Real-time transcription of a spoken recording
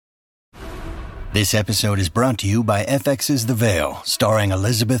This episode is brought to you by FX's The Veil, starring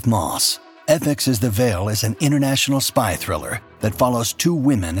Elizabeth Moss. FX's The Veil is an international spy thriller that follows two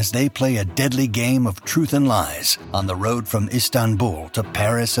women as they play a deadly game of truth and lies on the road from Istanbul to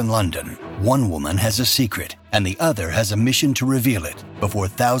Paris and London. One woman has a secret, and the other has a mission to reveal it before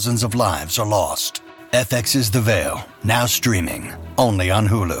thousands of lives are lost. FX's The Veil, now streaming, only on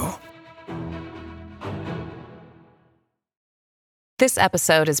Hulu. This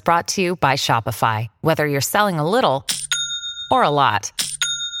episode is brought to you by Shopify. Whether you're selling a little or a lot,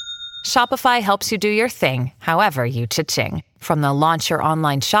 Shopify helps you do your thing, however you cha-ching. From the launch your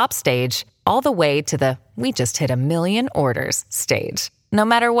online shop stage, all the way to the we just hit 1 million orders stage. No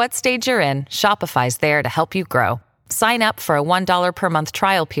matter what stage you're in, Shopify's there to help you grow. Sign up for a $1 per month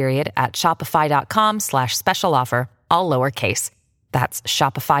trial period at shopify.com/special offer, all lowercase. That's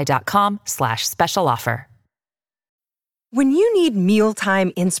shopify.com/special offer. When you need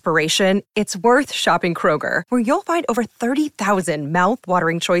mealtime inspiration, it's worth shopping Kroger, where you'll find over 30,000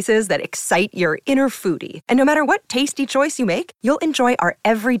 mouth-watering choices that excite your inner foodie. And no matter what tasty choice you make, you'll enjoy our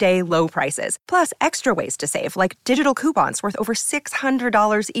everyday low prices, plus extra ways to save, like digital coupons worth over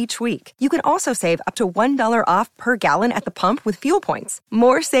 $600 each week. You can also save up to $1 off per gallon at the pump with fuel points.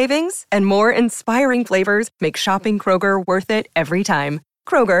 More savings and more inspiring flavors make shopping Kroger worth it every time.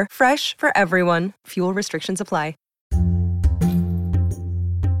 Kroger, fresh for everyone. Fuel restrictions apply.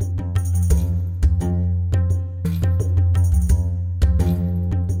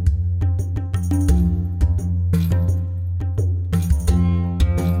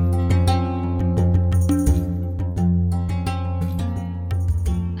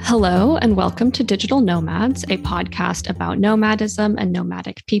 Hello, and welcome to Digital Nomads, a podcast about nomadism and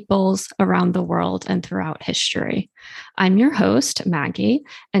nomadic peoples around the world and throughout history. I'm your host, Maggie,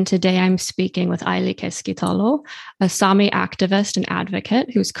 and today I'm speaking with Aili Keskitalo, a Sami activist and advocate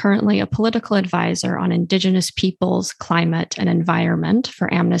who's currently a political advisor on Indigenous peoples, climate, and environment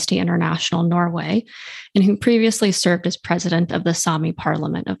for Amnesty International Norway, and who previously served as president of the Sami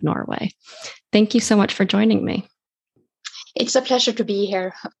Parliament of Norway. Thank you so much for joining me. It's a pleasure to be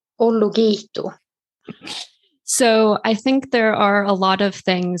here. Ologito. So I think there are a lot of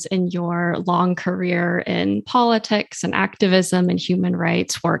things in your long career in politics and activism and human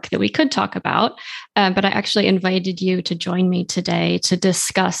rights work that we could talk about. But I actually invited you to join me today to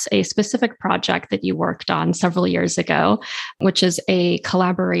discuss a specific project that you worked on several years ago, which is a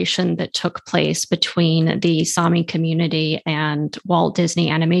collaboration that took place between the Sami community and Walt Disney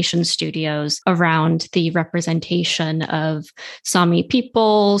Animation Studios around the representation of Sami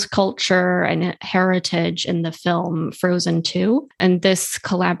peoples, culture, and heritage in the film Frozen 2. And this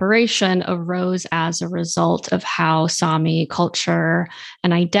collaboration arose as a result of how Sami culture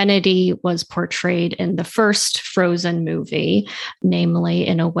and identity was portrayed in the first Frozen movie, namely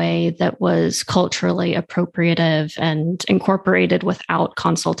in a way that was culturally appropriative and incorporated without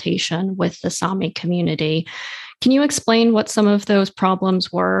consultation with the Sami community. Can you explain what some of those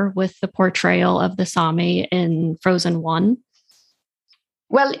problems were with the portrayal of the Sami in Frozen 1?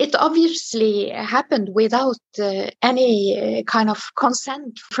 Well, it obviously happened without any kind of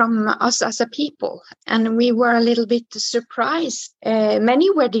consent from us as a people. And we were a little bit surprised.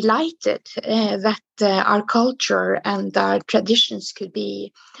 Many were delighted that our culture and our traditions could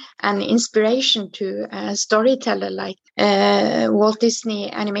be an inspiration to a storyteller like Walt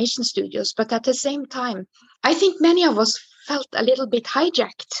Disney Animation Studios. But at the same time, I think many of us felt a little bit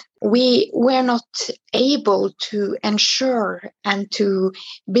hijacked. We were not able to ensure and to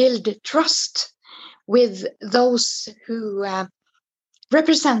build trust with those who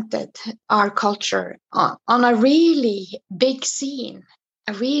represented our culture on a really big scene.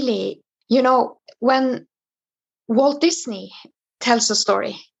 When Walt Disney tells a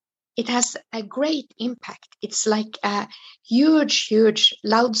story, it has a great impact. It's like a huge, huge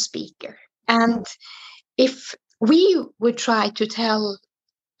loudspeaker. And if we would try to tell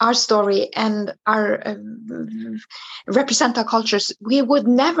our story and represent our cultures, we would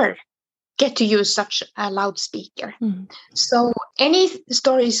never get to use such a loudspeaker. Mm. So any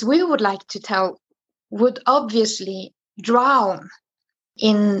stories we would like to tell would obviously drown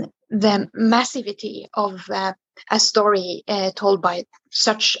in the massivity of a story told by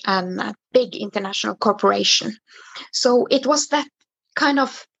such a big international corporation. So it was that kind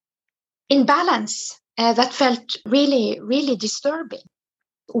of imbalance that felt really, really disturbing.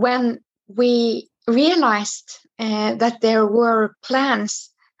 When we realized that there were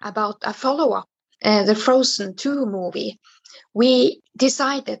plans about a follow-up, the Frozen 2 movie, we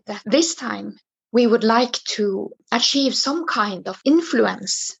decided that this time we would like to achieve some kind of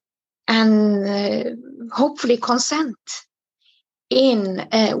influence and hopefully consent in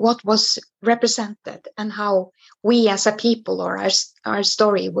what was represented and how we as a people or our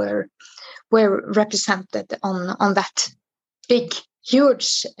story were represented on that big,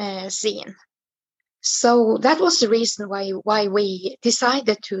 huge scene. So that was the reason why we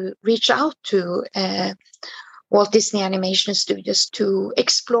decided to reach out to Walt Disney Animation Studios to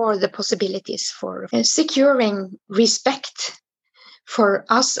explore the possibilities for securing respect for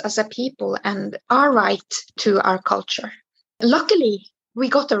us as a people and our right to our culture. Luckily, we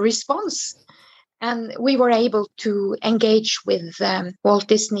got a response and we were able to engage with Walt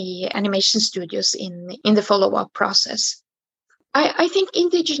Disney Animation Studios in the follow-up process. I think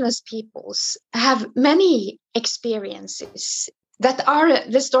indigenous peoples have many experiences that are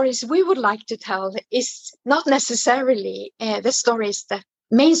the stories we would like to tell is not necessarily the stories that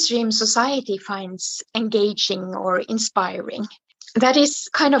mainstream society finds engaging or inspiring. That is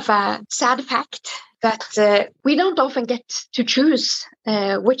kind of a sad fact that we don't often get to choose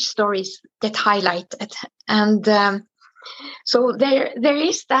which stories get highlighted. And so there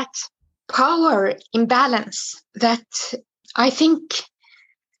is that power imbalance that I think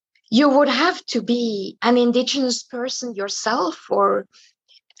you would have to be an indigenous person yourself or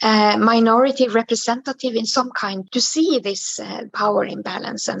a minority representative in some kind to see this power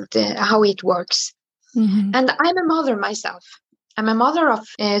imbalance and how it works. Mm-hmm. And I'm a mother myself. I'm a mother of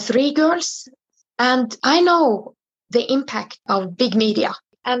 3 girls, and I know the impact of big media.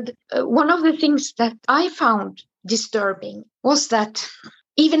 And one of the things that I found disturbing was that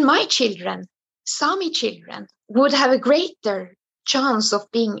even my children, Sami children, would have a greater chance of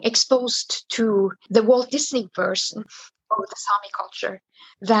being exposed to the Walt Disney version of the Sami culture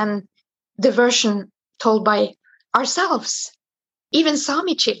than the version told by ourselves, even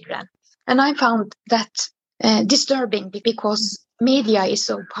Sami children. And I found that disturbing because media is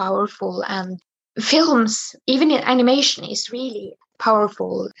so powerful and films, even in animation, is really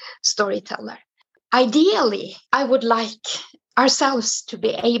powerful storyteller. Ideally, I would like ourselves to be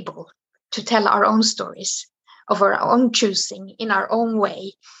able to tell our own stories of our own choosing in our own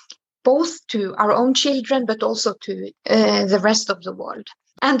way, both to our own children, but also to the rest of the world.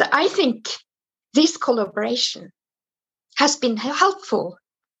 And I think this collaboration has been helpful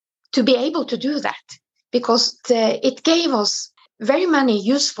to be able to do that because it gave us very many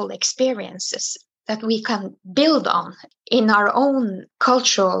useful experiences that we can build on in our own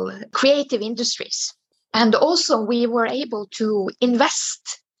cultural, creative industries. And also we were able to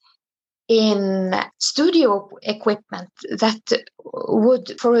invest in studio equipment that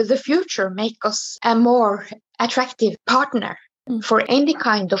would, for the future, make us a more attractive partner for any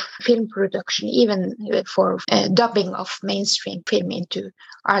kind of film production, even for dubbing of mainstream film into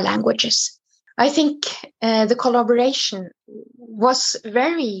our languages. I think the collaboration was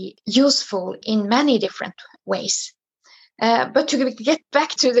very useful in many different ways. But to get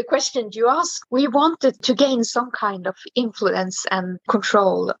back to the question you asked, we wanted to gain some kind of influence and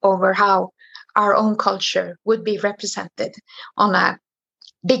control over how our own culture would be represented on a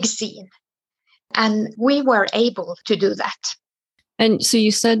big scene. And we were able to do that. And so you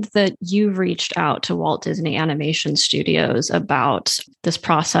said that you reached out to Walt Disney Animation Studios about this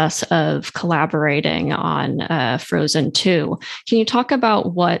process of collaborating on Frozen 2. Can you talk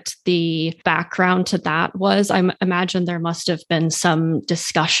about what the background to that was? I imagine there must have been some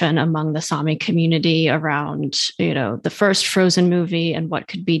discussion among the Sami community around, the first Frozen movie and what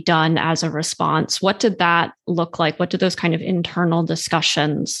could be done as a response. What did that look like? What did those kind of internal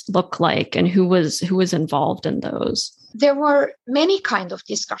discussions look like? And who was involved in those? There were many kind of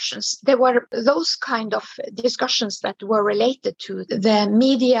discussions. There were those kind of discussions that were related to the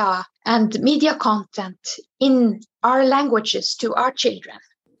media and media content in our languages to our children.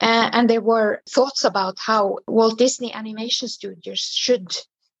 And there were thoughts about how Walt Disney Animation Studios should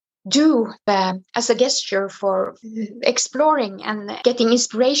do as a gesture for exploring and getting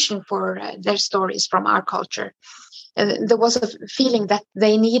inspiration for their stories from our culture. There was a feeling that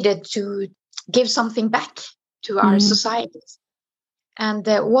they needed to give something back to our societies. And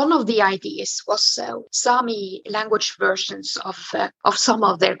one of the ideas was Sami language versions of some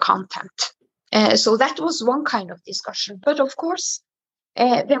of their content. So that was one kind of discussion. But of course,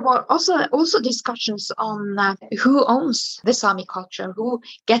 there were also discussions on who owns the Sami culture, who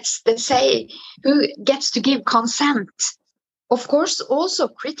gets the say, who gets to give consent. Of course, also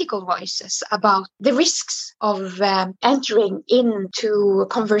critical voices about the risks of entering into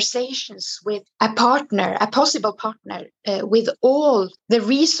conversations with a possible partner, with all the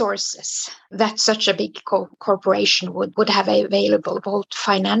resources that such a big corporation would have available, both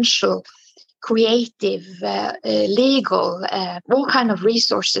financial, creative, legal, all kind of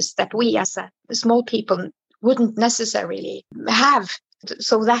resources that we as a small people wouldn't necessarily have.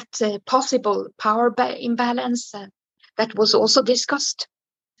 So that possible power imbalance that was also discussed.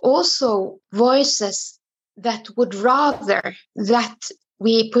 Also, voices that would rather that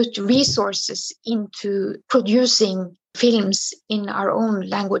we put resources into producing films in our own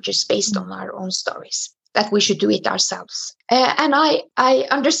languages based on our own stories, that we should do it ourselves. And I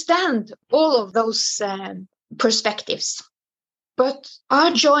understand all of those perspectives. But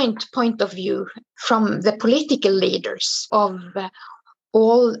our joint point of view from the political leaders of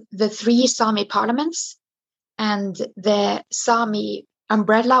all the 3 Sami parliaments and the Sami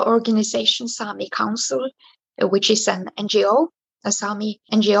umbrella organization, Sami Council, which is an NGO, a Sami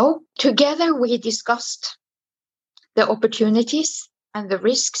NGO. Together we discussed the opportunities and the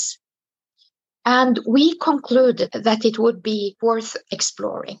risks, and we concluded that it would be worth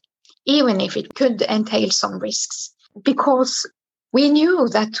exploring, even if it could entail some risks, because we knew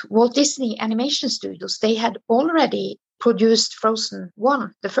that Walt Disney Animation Studios, they had already produced Frozen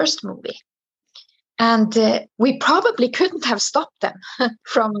 1, the first movie. And we probably couldn't have stopped them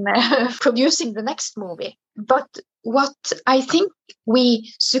from producing the next movie. But what I think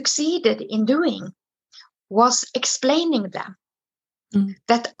we succeeded in doing was explaining them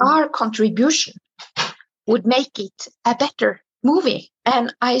that our contribution would make it a better movie.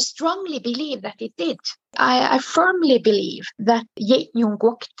 And I strongly believe that it did. I firmly believe that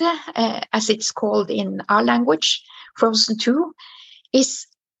Yenyongwokte, as it's called in our language, Frozen 2, is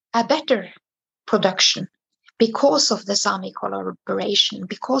a better production because of the Sami collaboration,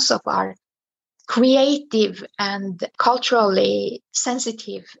 because of our creative and culturally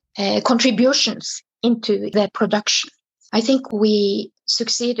sensitive contributions into the production. I think we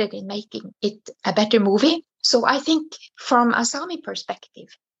succeeded in making it a better movie. So I think from a Sami perspective,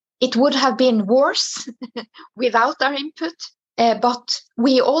 it would have been worse without our input, but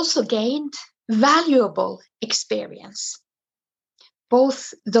we also gained valuable experience.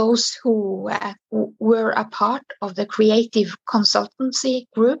 Both those who were a part of the creative consultancy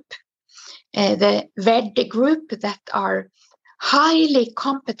group, the VED group, that are highly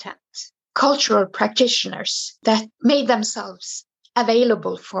competent cultural practitioners that made themselves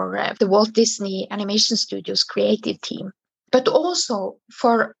available for the Walt Disney Animation Studios creative team, but also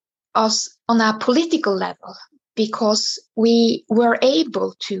for us on a political level, because we were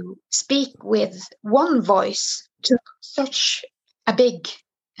able to speak with one voice to such a big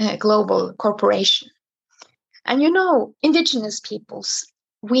global corporation. And indigenous peoples,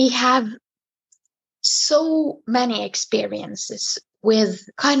 we have so many experiences with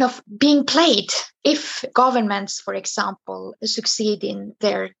kind of being played. If governments, for example, succeed in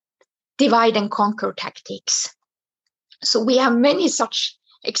their divide and conquer tactics. So we have many such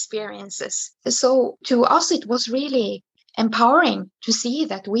experiences. So to us, it was really empowering to see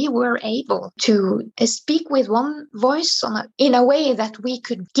that we were able to speak with one voice in a way that we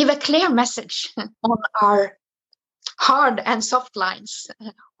could give a clear message on our hard and soft lines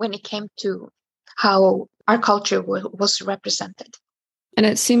when it came to how our culture was represented. And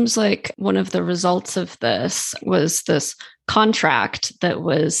it seems like one of the results of this was this contract that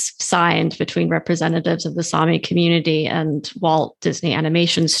was signed between representatives of the Sami community and Walt Disney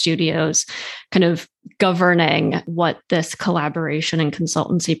Animation Studios, kind of governing what this collaboration and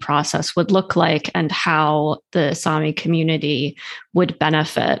consultancy process would look like and how the Sami community would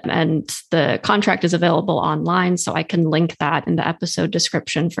benefit. And the contract is available online, so I can link that in the episode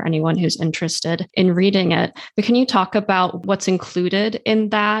description for anyone who's interested in reading it. But can you talk about what's included in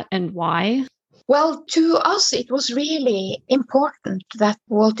that and why? Well, to us, it was really important that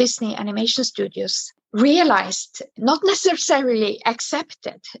Walt Disney Animation Studios realized, not necessarily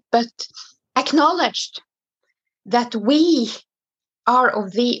accepted, but acknowledged that we are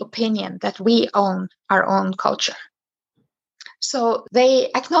of the opinion that we own our own culture. So they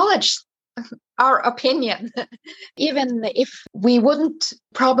acknowledged our opinion, even if we wouldn't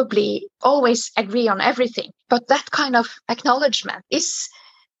probably always agree on everything. But that kind of acknowledgement is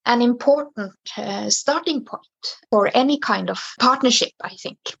an important starting point for any kind of partnership, I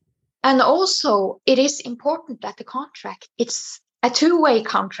think. And also, it is important that the contract, it's a two-way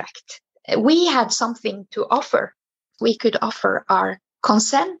contract. We had something to offer. We could offer our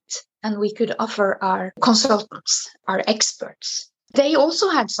consent and we could offer our consultants, our experts. They also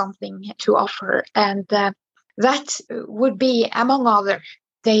had something to offer, and that would be, among other,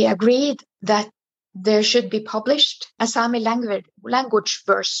 they agreed that there should be published a Sami language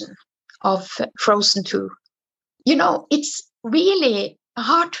version of Frozen 2. It's really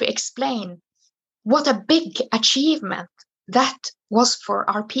hard to explain what a big achievement that was for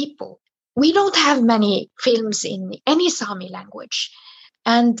our people. We don't have many films in any Sami language.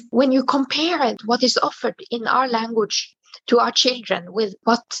 And when you compare what is offered in our language to our children with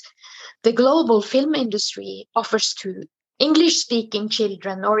what the global film industry offers to English-speaking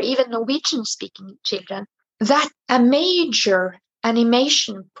children or even Norwegian-speaking children, that a major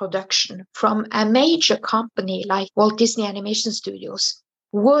animation production from a major company like Walt Disney Animation Studios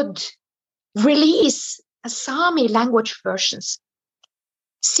would release Sami language versions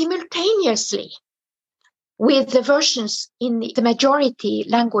simultaneously with the versions in the majority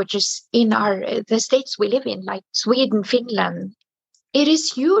languages in the states we live in, like Sweden, Finland. It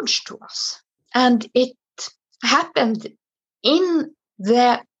is huge to us. And it happened in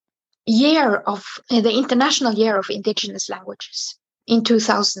the International Year of Indigenous Languages in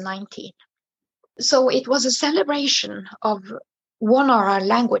 2019. So it was a celebration of one of our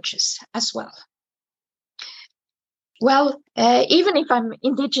languages as well. Well, even if I'm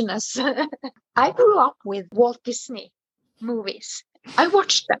indigenous, I grew up with Walt Disney movies. I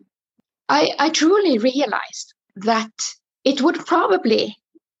watched them. I truly realized that it would probably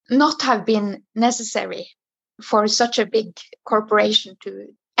not have been necessary for such a big corporation to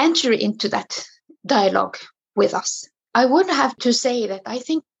enter into that dialogue with us. I would have to say that I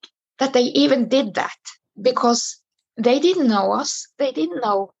think that they even did that because they didn't know us. They didn't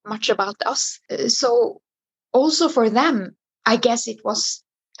know much about us. So also for them, I guess it was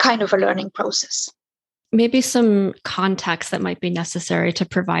kind of a learning process. Maybe some context that might be necessary to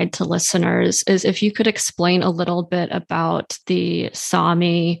provide to listeners is if you could explain a little bit about the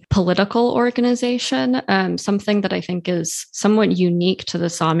Sami political organization. Something that I think is somewhat unique to the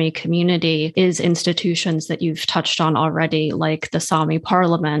Sami community is institutions that you've touched on already, like the Sami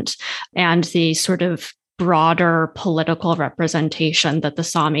parliament and the sort of broader political representation that the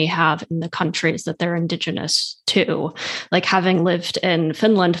Sami have in the countries that they're indigenous to. Like having lived in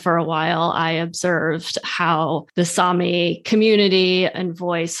Finland for a while, I observed how the Sami community and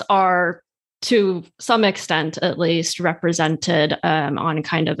voice are, to some extent at least, represented on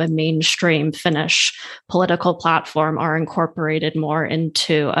kind of a mainstream Finnish political platform, are incorporated more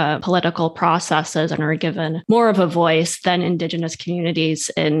into political processes and are given more of a voice than indigenous communities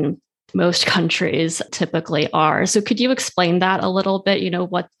in most countries typically are. So could you explain that a little bit,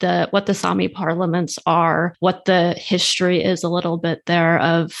 what the Sami parliaments are, what the history is a little bit there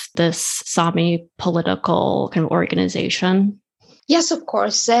of this Sami political kind of organization? Yes, of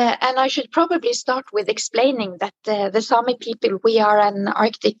course. And I should probably start with explaining that the Sami people, we are an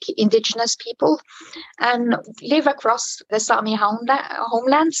Arctic indigenous people and live across the Sami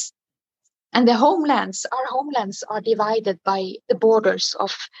homelands. And our homelands are divided by the borders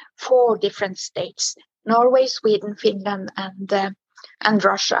of 4 different states: Norway, Sweden, Finland, and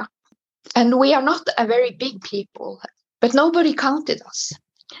Russia. And we are not a very big people, but nobody counted us.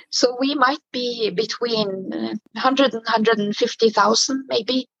 So we might be between 100 and 150,000,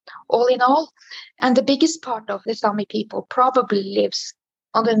 maybe, all in all. And the biggest part of the Sami people probably lives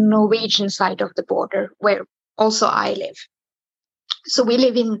on the Norwegian side of the border, where also I live. So we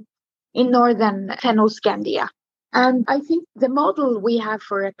live in northern Fennoscandia. And I think the model we have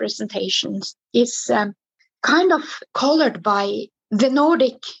for representations is kind of colored by the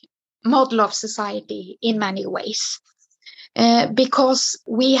Nordic model of society in many ways. Because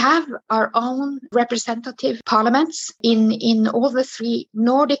we have our own representative parliaments in all the 3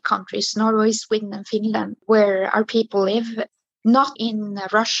 Nordic countries, Norway, Sweden, and Finland, where our people live, not in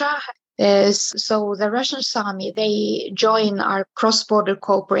Russia. So the Russian Sami, they join our cross-border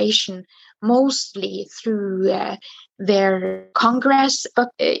cooperation mostly through their Congress. But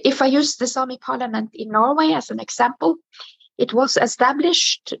if I use the Sami parliament in Norway as an example, it was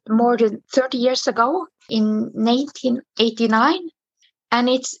established more than 30 years ago in 1989, and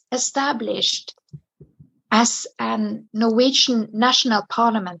it's established as a Norwegian National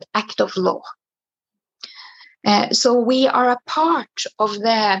Parliament Act of Law. So we are a part of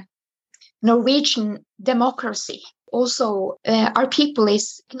the Norwegian democracy. Also, our people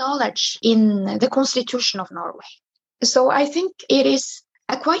is acknowledged in the Constitution of Norway. So I think it is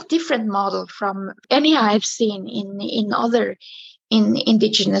a quite different model from any I've seen in other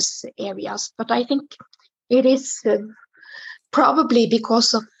indigenous areas. But I think it is probably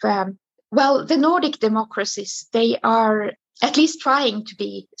because of, the Nordic democracies, they are at least trying to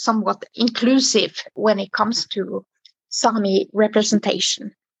be somewhat inclusive when it comes to Sami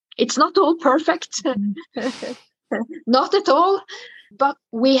representation. It's not all perfect, not at all, but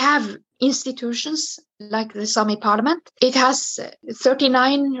we have institutions like the Sami Parliament. It has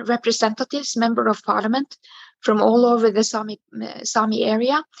 39 representatives, member of parliament from all over the Sami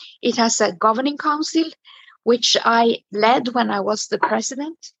area. It has a governing council, which I led when I was the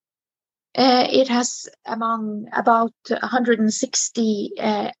president. It has among about 160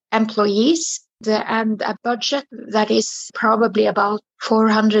 employees and a budget that is probably about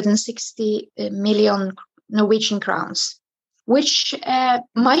 460 million Norwegian crowns, which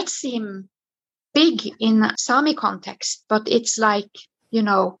might seem big in Sami context, but it's like,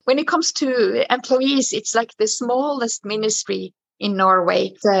 when it comes to employees, it's like the smallest ministry in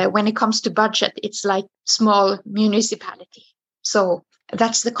Norway. When it comes to budget, it's like small municipality. So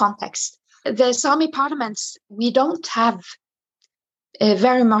that's the context. The Sami parliaments, we don't have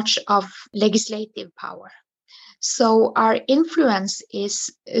very much of legislative power. So our influence is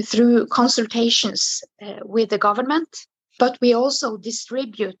through consultations with the government, but we also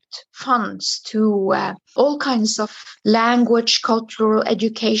distribute funds to all kinds of language, cultural,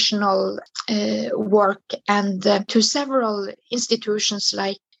 educational work, and to several institutions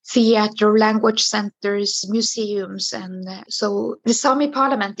like theater, language centers, museums. And so the Sami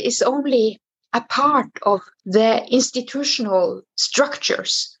parliament is only a part of the institutional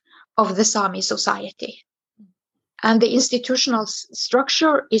structures of the Sami society. And the institutional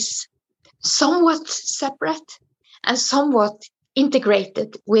structure is somewhat separate and somewhat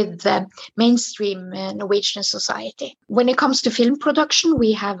integrated with the mainstream Norwegian society. When it comes to film production,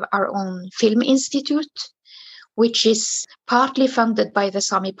 we have our own film institute, which is partly funded by the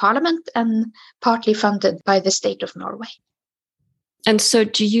Sami parliament and partly funded by the state of Norway. And so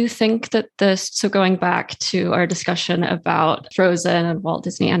do you think that so going back to our discussion about Frozen and Walt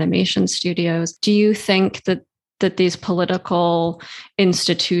Disney Animation Studios, do you think that these political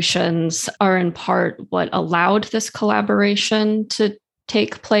institutions are in part what allowed this collaboration to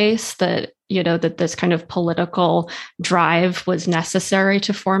take place, that this kind of political drive was necessary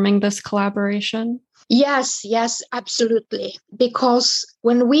to forming this collaboration? Yes, absolutely. Because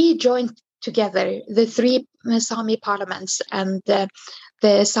when we joined together, the three Sami parliaments and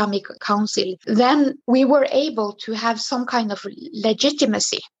the Sami Council, then we were able to have some kind of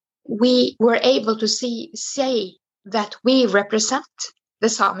legitimacy. We were able to say that we represent the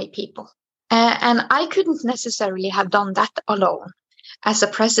Sami people. And I couldn't necessarily have done that alone as a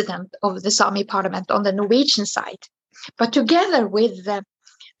president of the Sami parliament on the Norwegian side. But together with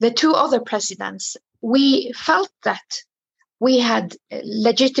the two other presidents, we felt that we had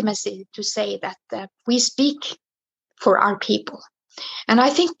legitimacy to say that we speak for our people. And I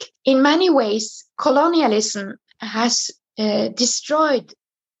think in many ways, colonialism has destroyed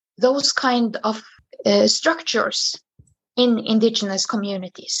those kind of structures in indigenous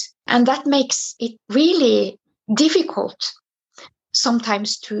communities. And that makes it really difficult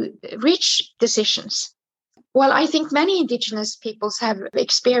sometimes to reach decisions. Well, I think many indigenous peoples have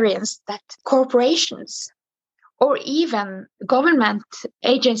experienced that corporations or even government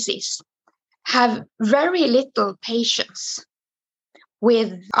agencies have very little patience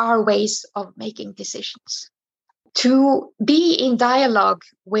with our ways of making decisions. To be in dialogue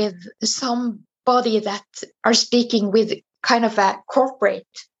with somebody that are speaking with kind of a corporate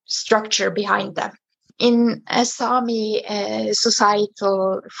structure behind them. In a Sami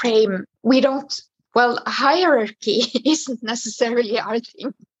societal frame, hierarchy isn't necessarily our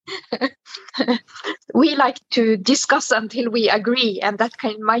thing. We like to discuss until we agree, and that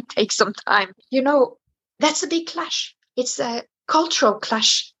might take some time. That's a big clash. It's a cultural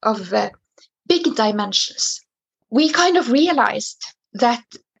clash of big dimensions. We kind of realized that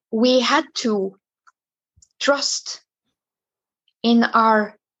we had to trust in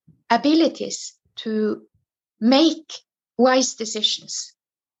our abilities to make wise decisions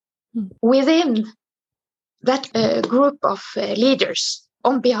within that group of leaders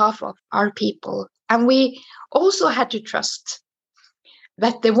on behalf of our people. And we also had to trust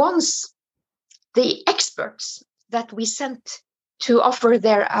that the experts that we sent to offer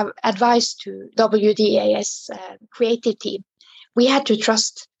their advice to WDAS creative team, we had to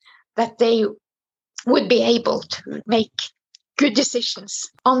trust that they would be able to make good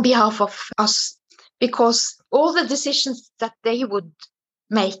decisions on behalf of us, because all the decisions that they would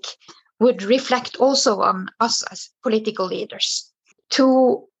make would reflect also on us as political leaders.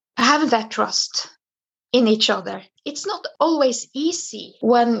 To have that trust in each other, it's not always easy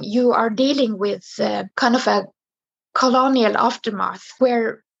when you are dealing with kind of a colonial aftermath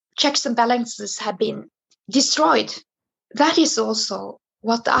where checks and balances have been destroyed. That is also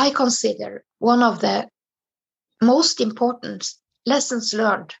what I consider one of the most important lessons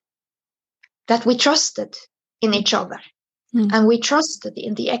learned, that we trusted in each other and we trusted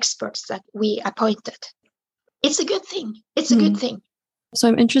in the experts that we appointed. It's a good thing. It's a good thing. So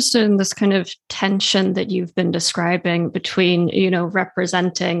I'm interested in this kind of tension that you've been describing between,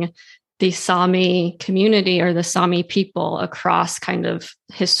 representing the Sami community or the Sami people across kind of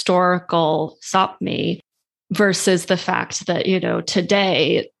historical Sapmi versus the fact that,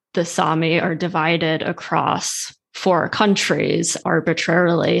 today the Sami are divided across 4 countries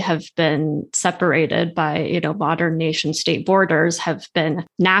arbitrarily, have been separated by, modern nation state borders, have been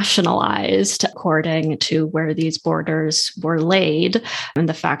nationalized according to where these borders were laid. And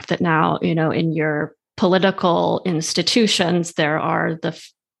the fact that now, in your political institutions, there are the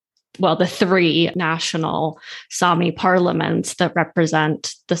 3 national Sami parliaments that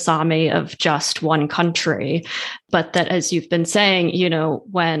represent the Sami of just one country. But that, as you've been saying,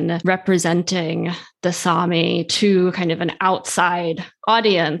 when representing the Sami to kind of an outside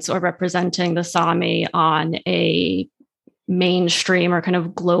audience or representing the Sami on a mainstream or kind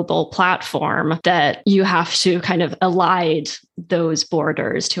of global platform, that you have to kind of elide those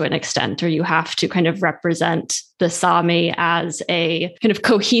borders to an extent, or you have to kind of represent the Sami as a kind of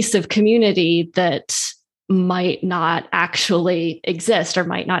cohesive community that might not actually exist or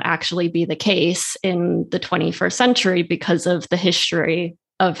might not actually be the case in the 21st century because of the history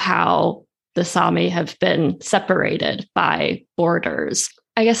of how the Sami have been separated by borders.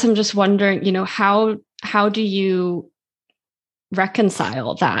 I guess I'm just wondering, how do you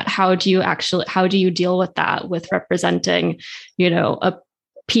reconcile that? How do you deal with that, with representing, a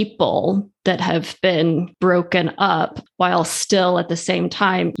people that have been broken up while still at the same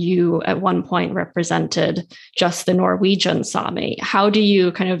time you at one point represented just the Norwegian Sami? How do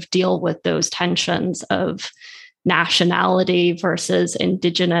you kind of deal with those tensions of nationality versus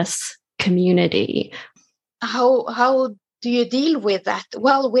indigenous community? How do you deal with that?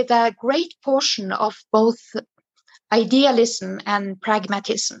 Well, with a great portion of both idealism and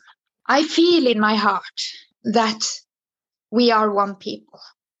pragmatism. I feel in my heart that we are one people.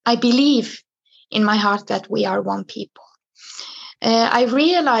 I believe in my heart that we are one people. I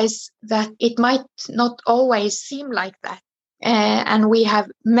realize that it might not always seem like that. And we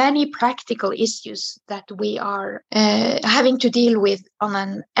have many practical issues that we are having to deal with on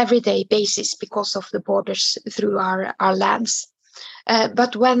an everyday basis because of the borders through our lands.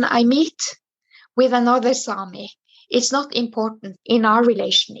 But when I meet with another Sami, it's not important in our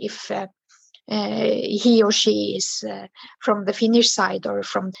relation if he or she is from the Finnish side or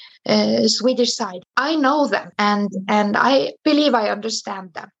from Swedish side. I know them and I believe I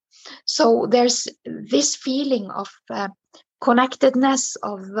understand them. So there's this feeling of connectedness,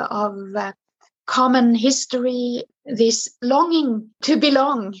 of common history, this longing to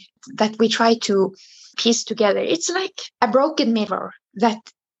belong that we try to piece together. It's like a broken mirror that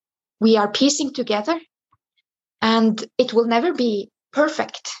we are piecing together. And it will never be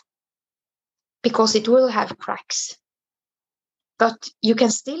perfect because it will have cracks. But you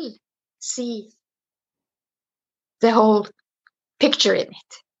can still see the whole picture in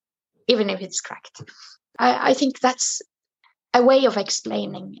it, even if it's cracked. I think that's a way of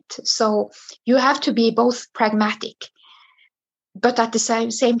explaining it. So you have to be both pragmatic, but at the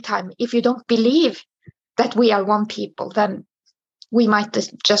same time, if you don't believe that we are one people, then we might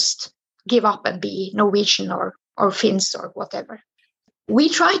just give up and be Norwegian or Finns or whatever. We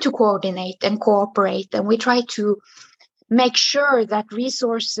try to coordinate and cooperate, and we try to make sure that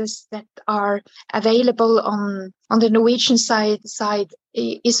resources that are available on the Norwegian side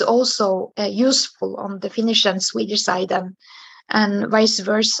is also useful on the Finnish and Swedish side, and vice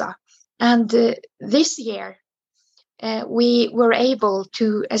versa. And this year, we were able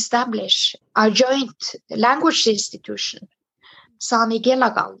to establish our joint language institution, Sami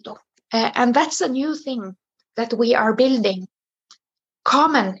Kielagalto. And that's a new thing that we are building,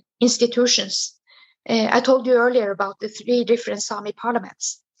 common institutions. I told you earlier about the 3 different Sami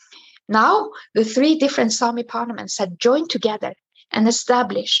parliaments. Now, the 3 different Sami parliaments had joined together and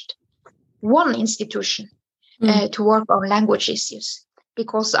established one institution to work on language issues,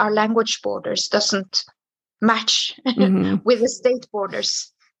 because our language borders doesn't match with the state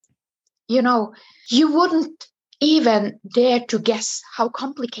borders. You wouldn't even dare to guess how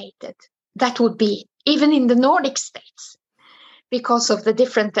complicated that would be, even in the Nordic states, because of the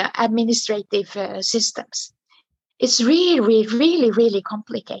different administrative systems. It's really, really, really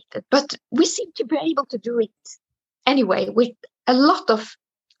complicated, but we seem to be able to do it anyway with a lot of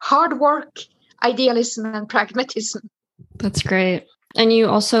hard work, idealism, and pragmatism. That's great. And you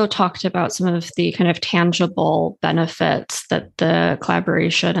also talked about some of the kind of tangible benefits that the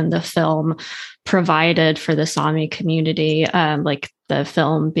collaboration and the film provided for the Sami community, like the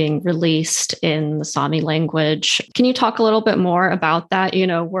film being released in the Sami language. Can you talk a little bit more about that?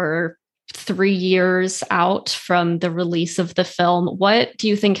 We're 3 years out from the release of the film. What do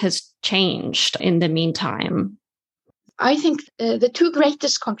you think has changed in the meantime? I think the two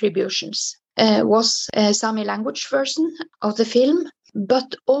greatest contributions was Sami language version of the film,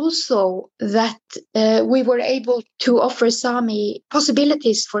 but also that we were able to offer Sami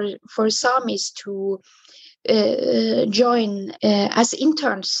possibilities for Samis to join as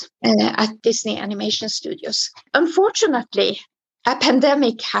interns at Disney Animation Studios. Unfortunately, a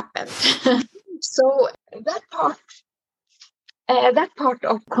pandemic happened. So that part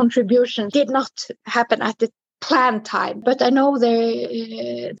of contribution did not happen at the planned time, but I know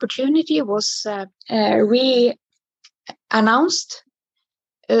the opportunity was re-announced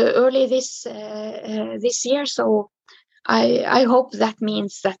early this year. So I hope that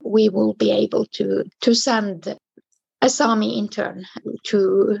means that we will be able to send a Sami intern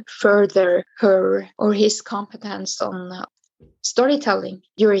to further her or his competence on storytelling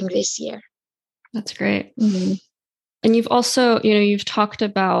during this year. That's great. Mm-hmm. And you've also, you've talked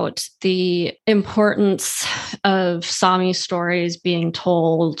about the importance of Sami stories being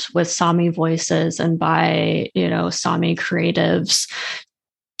told with Sami voices and by, Sami creatives.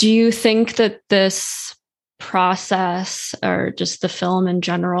 Do you think that this process or just the film in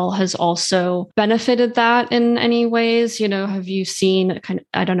general has also benefited that in any ways? Have you seen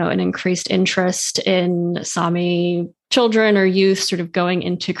an increased interest in Sami children or youth sort of going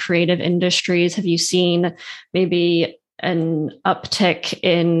into creative industries? Have you seen maybe an uptick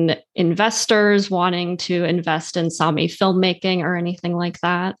in investors wanting to invest in Sami filmmaking or anything like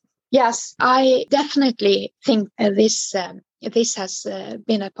that? Yes, I definitely think this has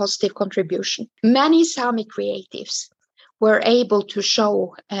been a positive contribution. Many Sami creatives were able to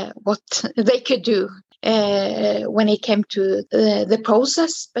show what they could do when it came to the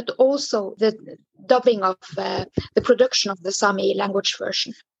process, but also the dubbing of the production of the Sami language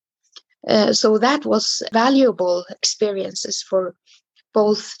version. So that was valuable experiences for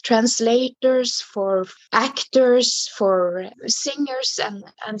both translators, for actors, for singers,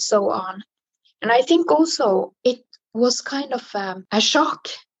 and so on. And I think also it was kind of a shock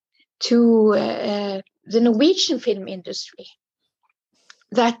to the Norwegian film industry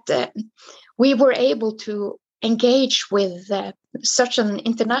that we were able to engage with such an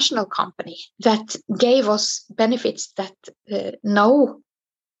international company that gave us benefits that no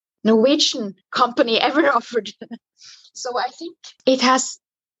Norwegian company ever offered. So I think it has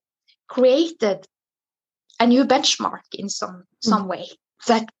created a new benchmark in some way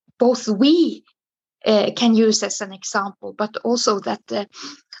that both we can use as an example, but also that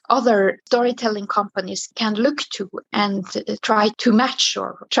other storytelling companies can look to and try to match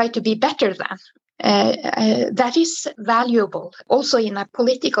or try to be better than. That is valuable also in a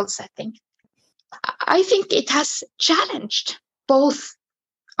political setting. I think it has challenged both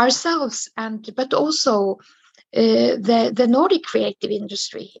ourselves but also the Nordic creative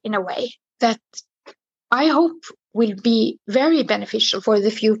industry in a way that I hope will be very beneficial for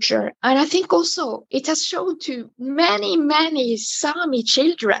the future. And I think also it has shown to many, many Sami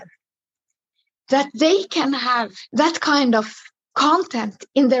children that they can have that kind of content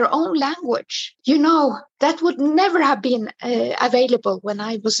in their own language. That would never have been available when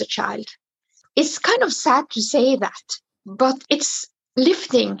I was a child. It's kind of sad to say that, but it's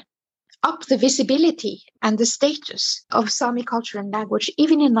lifting up the visibility and the status of Sami culture and language,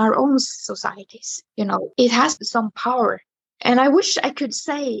 even in our own societies. It has some power. And I wish I could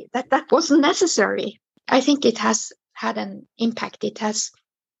say that wasn't necessary. I think it has had an impact. It has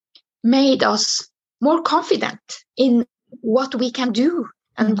made us more confident in what we can do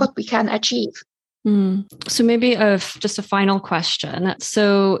and what we can achieve. So maybe just a final question.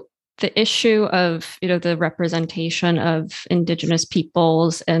 So the issue of, the representation of Indigenous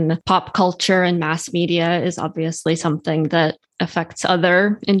peoples in pop culture and mass media is obviously something that affects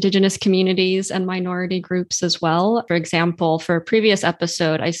other Indigenous communities and minority groups as well. For example, for a previous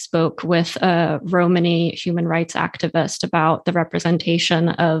episode, I spoke with a Romani human rights activist about the representation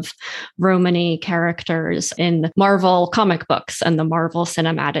of Romani characters in Marvel comic books and the Marvel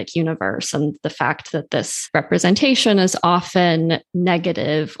Cinematic Universe, and the fact that this representation is often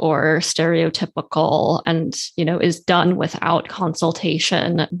negative or stereotypical and, is done without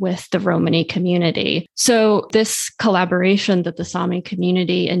consultation with the Romani community. So this collaboration that the Sami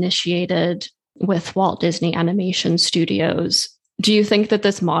community initiated with Walt Disney Animation Studios, do you think that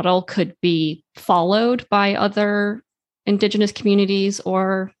this model could be followed by other Indigenous communities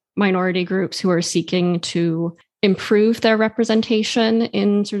or minority groups who are seeking to improve their representation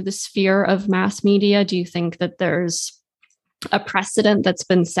in sort of the sphere of mass media? Do you think that there's a precedent that's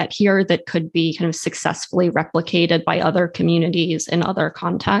been set here that could be kind of successfully replicated by other communities in other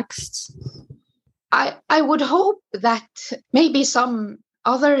contexts? I would hope that maybe some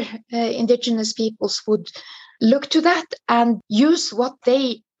other Indigenous peoples would look to that and use what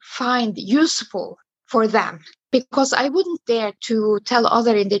they find useful for them. Because I wouldn't dare to tell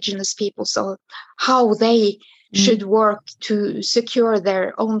other indigenous peoples how they should work to secure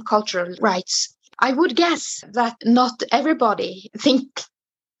their own cultural rights. I would guess that not everybody think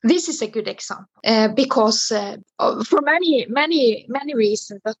this is a good example because for many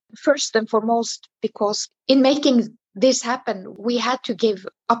reasons, but first and foremost, because in making this happen, we had to give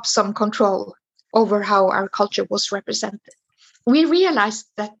up some control over how our culture was represented. We realized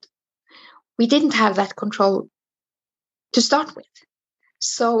that we didn't have that control to start with.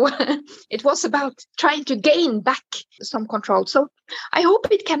 So it was about trying to gain back some control. So I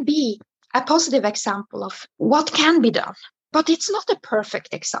hope it can be a positive example of what can be done. But it's not a perfect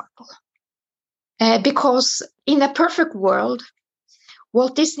example. Because in a perfect world,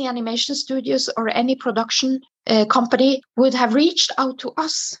 Walt Disney Animation Studios or any production company would have reached out to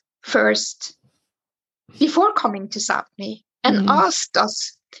us first before coming to Sápmi and asked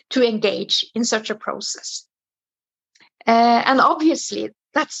us to engage in such a process. And obviously,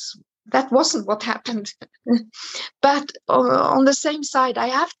 that wasn't what happened. But on the same side, I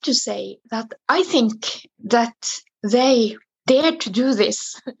have to say that I think that they dared to do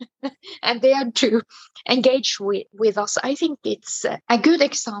this and dared to engage with us. I think it's a good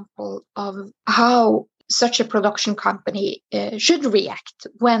example of how such a production company should react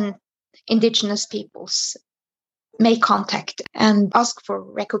when indigenous peoples make contact and ask for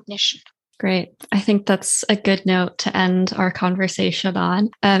recognition. Great. I think that's a good note to end our conversation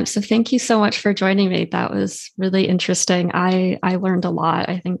on. So thank you so much for joining me. That was really interesting. I learned a lot.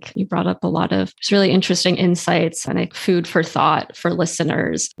 I think you brought up a lot of really interesting insights and food for thought for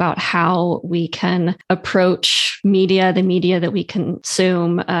listeners about how we can approach media, the media that we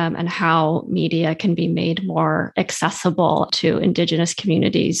consume, and how media can be made more accessible to Indigenous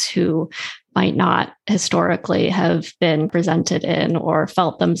communities who might not historically have been presented in or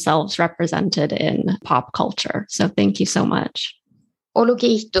felt themselves represented in pop culture. So thank you so much.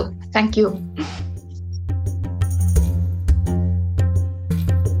 Olugito, thank you.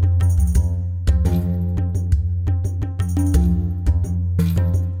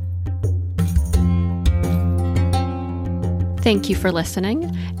 Thank you for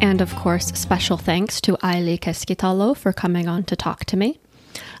listening. And of course, special thanks to Aili Keskitalo for coming on to talk to me.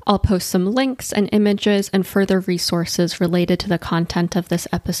 I'll post some links and images and further resources related to the content of this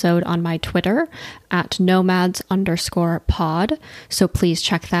episode on my Twitter at nomads_pod. So please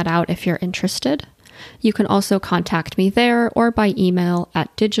check that out if you're interested. You can also contact me there or by email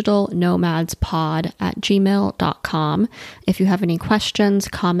at digitalnomadspod@gmail.com if you have any questions,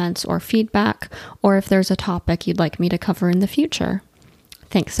 comments, or feedback, or if there's a topic you'd like me to cover in the future.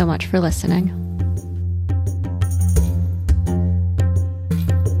 Thanks so much for listening.